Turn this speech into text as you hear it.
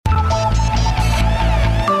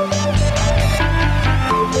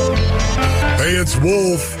it's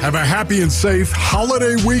Wolf. Have a happy and safe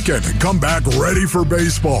holiday weekend and come back ready for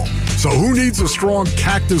baseball. So who needs a strong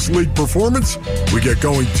Cactus League performance? We get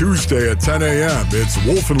going Tuesday at 10 a.m. It's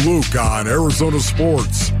Wolf and Luke on Arizona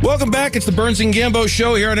Sports. Welcome back. It's the Burns and Gambo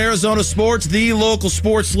Show here on Arizona Sports, the local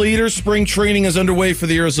sports leader. Spring training is underway for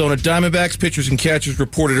the Arizona Diamondbacks. Pitchers and catchers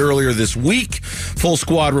reported earlier this week. Full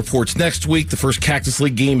squad reports next week. The first Cactus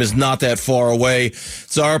League game is not that far away.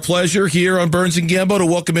 It's our pleasure here on Burns and Gambo to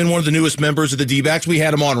welcome in one of the newest members of the D-backs. We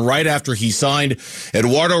had him on right after he signed.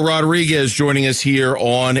 Eduardo Rodriguez joining us here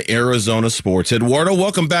on Arizona Sports. Eduardo,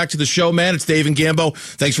 welcome back to the show, man. It's Dave and Gambo.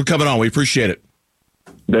 Thanks for coming on. We appreciate it.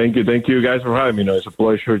 Thank you guys for having me. It's a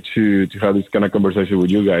pleasure to have this kind of conversation with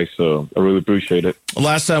you guys, so I really appreciate it.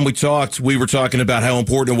 Last time we talked, we were talking about how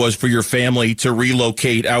important it was for your family to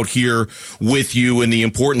relocate out here with you and the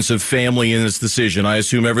importance of family in this decision. I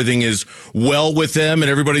assume everything is well with them and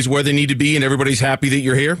everybody's where they need to be and everybody's happy that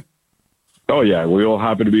you're here? Oh, yeah. We're all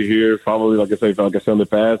happy to be here. Family, like I said in the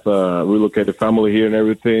past, relocated family here and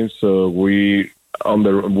everything, so we call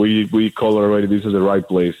it already this is the right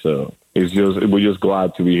place, so we're just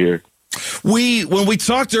glad to be here. When we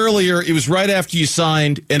talked earlier, it was right after you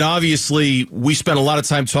signed, and obviously we spent a lot of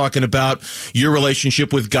time talking about your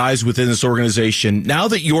relationship with guys within this organization. Now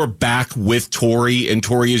that you're back with Torey, and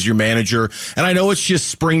Torey is your manager, and I know it's just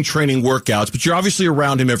spring training workouts, but you're obviously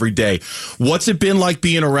around him every day. What's it been like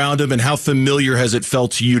being around him, and how familiar has it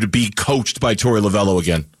felt to you to be coached by Torey Lovullo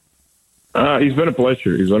again? It's been a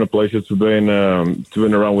pleasure. It's been a pleasure to be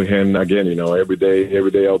around with him again. Every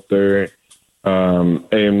day out there.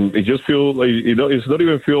 And it just feels like it's not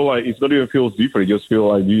even feels different. It just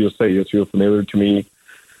feels like you just say it just feels familiar to me.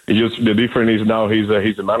 It just the difference is now he's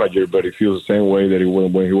a manager, but it feels the same way that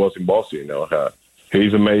when he was in Boston.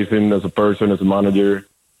 He's amazing as a person, as a manager,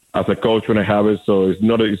 as a coach when I have it. So it's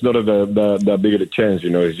not that big of a change.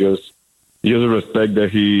 It's just a respect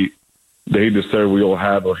that he deserves. We all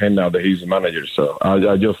have of him now that he's a manager. So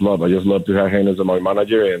I just love to have him as my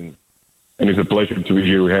manager, and it's a pleasure to be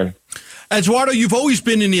here with him. Eduardo, you've always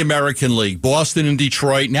been in the American League, Boston and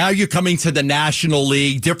Detroit. Now you're coming to the National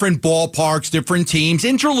League, different ballparks, different teams.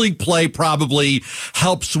 Interleague play probably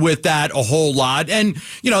helps with that a whole lot. And,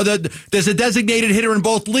 there's a designated hitter in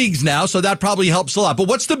both leagues now, so that probably helps a lot. But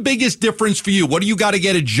what's the biggest difference for you? What do you got to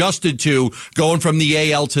get adjusted to going from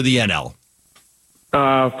the AL to the NL?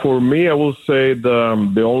 For me, I will say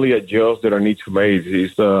the only adjust that I need to make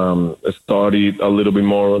is started a little bit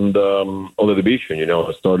more on the division.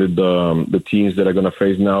 I started the teams that are going to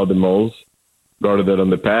face now the most, rather than in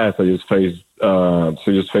the past. I just face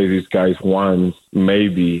these guys once,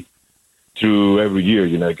 maybe through every year.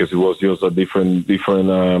 Because it was just a different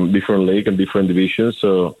league and different divisions.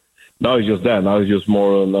 So now it's just that. Now it's just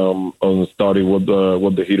more on studying what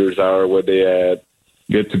the hitters are, where they at.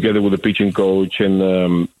 Get together with the pitching coach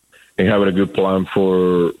and having a good plan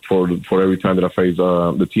for every time that I face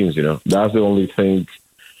the teams. That's the only thing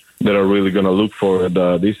that I'm really going to look for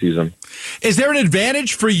this season. Is there an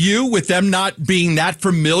advantage for you with them not being that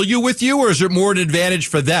familiar with you, or is it more an advantage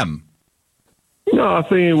for them? No, I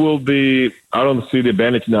think it will be. I don't see the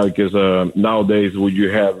advantage now because nowadays when you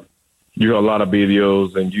have a lot of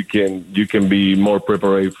videos and you can be more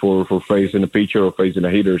prepared for facing a pitcher or facing a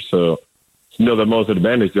hitter. So. The most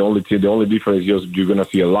advantage. The only difference is just you're going to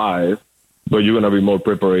see it live, but you're going to be more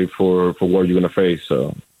prepared for what you're going to face.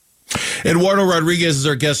 So. Eduardo Rodriguez is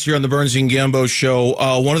our guest here on the Burns and Gambo Show.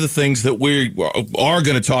 One of the things that we are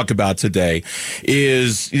going to talk about today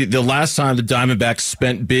is the last time the Diamondbacks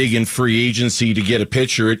spent big in free agency to get a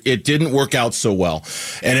pitcher. It didn't work out so well,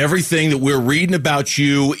 and everything that we're reading about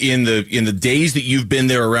you in the days that you've been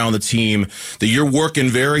there around the team, that you're working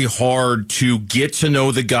very hard to get to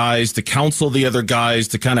know the guys, to counsel the other guys,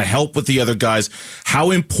 to kind of help with the other guys.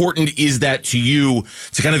 How important is that to you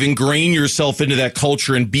to kind of ingrain yourself into that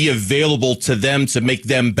culture and be available to them to make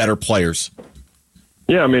them better players?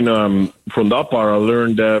 Yeah, I mean, from that part, I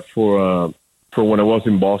learned that for when I was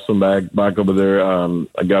in Boston back over there,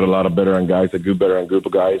 I got a lot of veteran guys, a good veteran group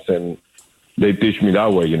of guys, and they teach me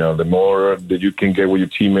that way. The more that you can get with your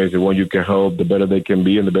teammates, the more you can help, the better they can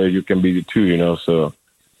be, and the better you can be too. So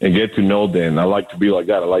and get to know them. I like to be like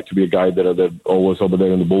that. I like to be a guy that always over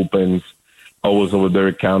there in the bullpens, always over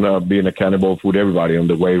there being accountable with everybody in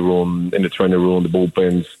the weight room, in the training room, the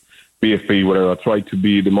bullpens. BFP, whatever. I try to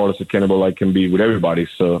be the most accountable I can be with everybody.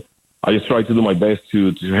 So I just try to do my best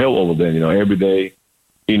to help all of them, every day,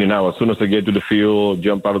 in and out. As soon as I get to the field,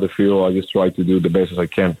 jump out of the field, I just try to do the best as I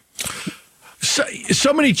can.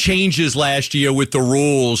 So many changes last year with the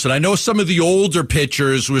rules, and I know some of the older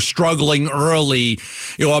pitchers were struggling early.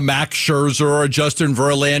 A Max Scherzer or a Justin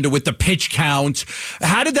Verlander with the pitch count.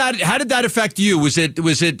 How did that affect you? Was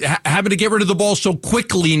it having to get rid of the ball so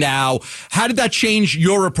quickly now? How did that change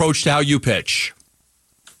your approach to how you pitch?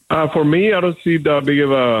 For me, I don't see that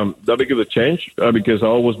big of a change because I've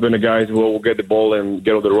always been a guy who will get the ball and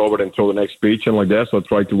get on the rubber and throw the next pitch and like that. So I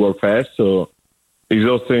try to work fast. So it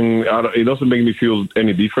doesn't make me feel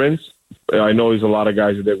any difference. I know there's a lot of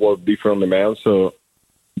guys that work different on the mound. So,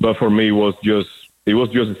 but for me, it was just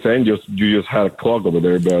the same. You just had a clock over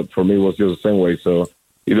there. But for me, it was just the same way. So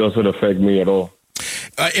it doesn't affect me at all.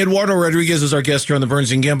 Eduardo Rodriguez is our guest here on the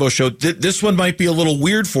Burns and Gambo Show. This one might be a little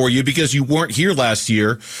weird for you because you weren't here last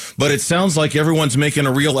year, but it sounds like everyone's making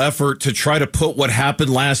a real effort to try to put what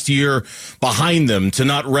happened last year behind them, to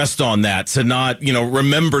not rest on that, to not,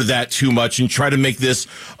 remember that too much and try to make this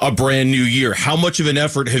a brand new year. How much of an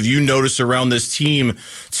effort have you noticed around this team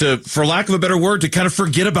to, for lack of a better word, to kind of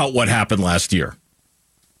forget about what happened last year?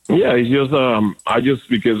 Yeah, it's just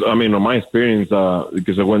because on my experience,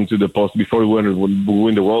 because I went to the post before we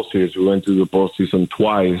win the World Series, we went to the postseason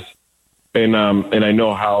twice, and I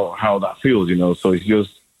know how that feels, So it's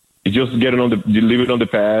just getting leave it on the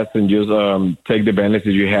past and just take the advantage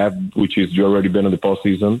that you have, which is you already been in the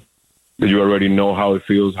postseason, that you already know how it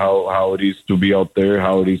feels, how it is to be out there,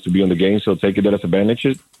 how it is to be on the game. So take it as advantage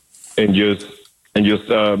and just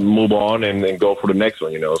move on and go for the next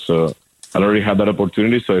one, So I already had that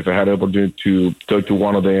opportunity, so if I had an opportunity to talk to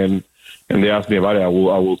one of them and they asked me about it, I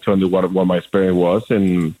will tell them what my experience was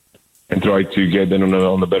and try to get them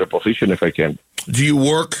on a better position if I can. Do you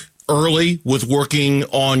work early with working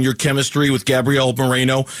on your chemistry with Gabriel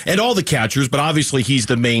Moreno and all the catchers, but obviously he's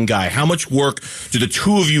the main guy? How much work do the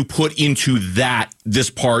two of you put into this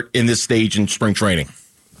part in this stage in spring training?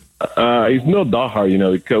 It's not that hard,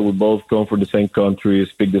 because we both come from the same country,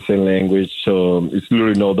 speak the same language, so it's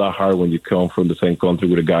really not that hard when you come from the same country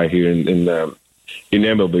with a guy here in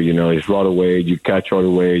MLB. It's right away. You catch right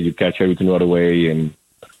away. You catch everything right away. And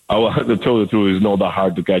to tell the truth, it's not that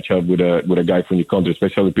hard to catch up with a guy from your country,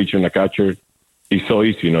 especially a pitcher and a catcher. It's so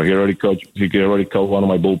easy. He already coached one of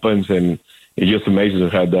my bullpens, and it's just amazing to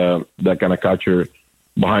have that kind of catcher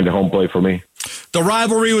behind the home plate for me. The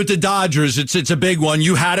rivalry with the Dodgers, it's a big one.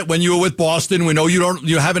 You had it when you were with Boston. We know you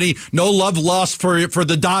have no love lost for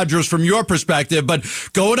the Dodgers from your perspective, but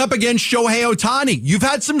going up against Shohei Ohtani, you've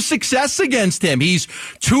had some success against him. He's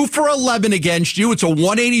 2 for 11 against you. It's a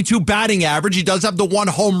 182 batting average. He does have the 1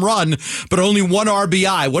 home run, but only 1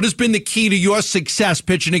 RBI. What has been the key to your success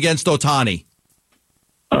pitching against Ohtani?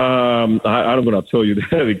 I'm going to tell you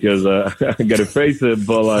that because I got to face it.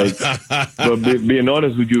 But being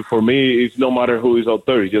honest with you, for me, it's no matter who is out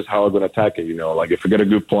there. It's just how I'm going to attack it. If I get a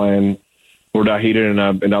good plan for that hitter and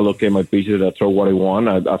I look at my pitches, I throw what I want.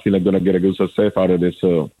 I feel like I'm going to get a good success out of this.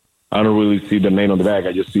 So I don't really see the name on the back.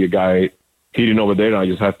 I just see a guy hitting over there, and I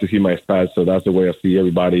just have to hit my spots. So that's the way I see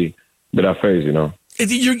everybody that I face.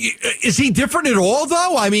 Is he different at all,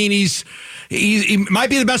 though? I mean, he might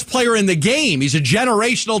be the best player in the game. He's a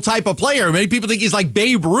generational type of player. Many people think he's like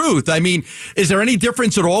Babe Ruth. I mean, is there any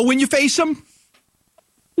difference at all when you face him?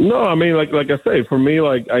 No, I mean, like I say, for me,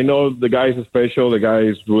 I know the guy is special. The guy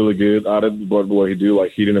is really good at it, what he do,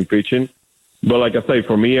 like hitting and pitching. But like I say,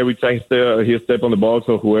 for me, every time he step on the box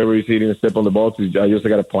or whoever is hitting a step on the box, I just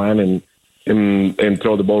got to plan and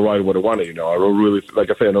throw the ball right where I want it. I don't really, like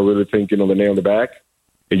I say, I don't really think, the nail on the back.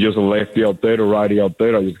 It's just a lefty out there, a righty out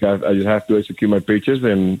there. I just have to execute my pitches,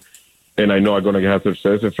 and I know I'm going to have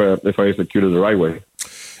success if I execute it the right way.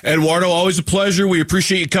 Eduardo, always a pleasure. We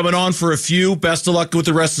appreciate you coming on for a few. Best of luck with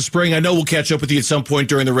the rest of spring. I know we'll catch up with you at some point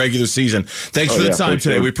during the regular season. Thanks for the time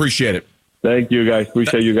today. We appreciate it. Thank you, guys.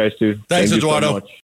 Appreciate you guys, too. Thanks, Thank Eduardo. You so much.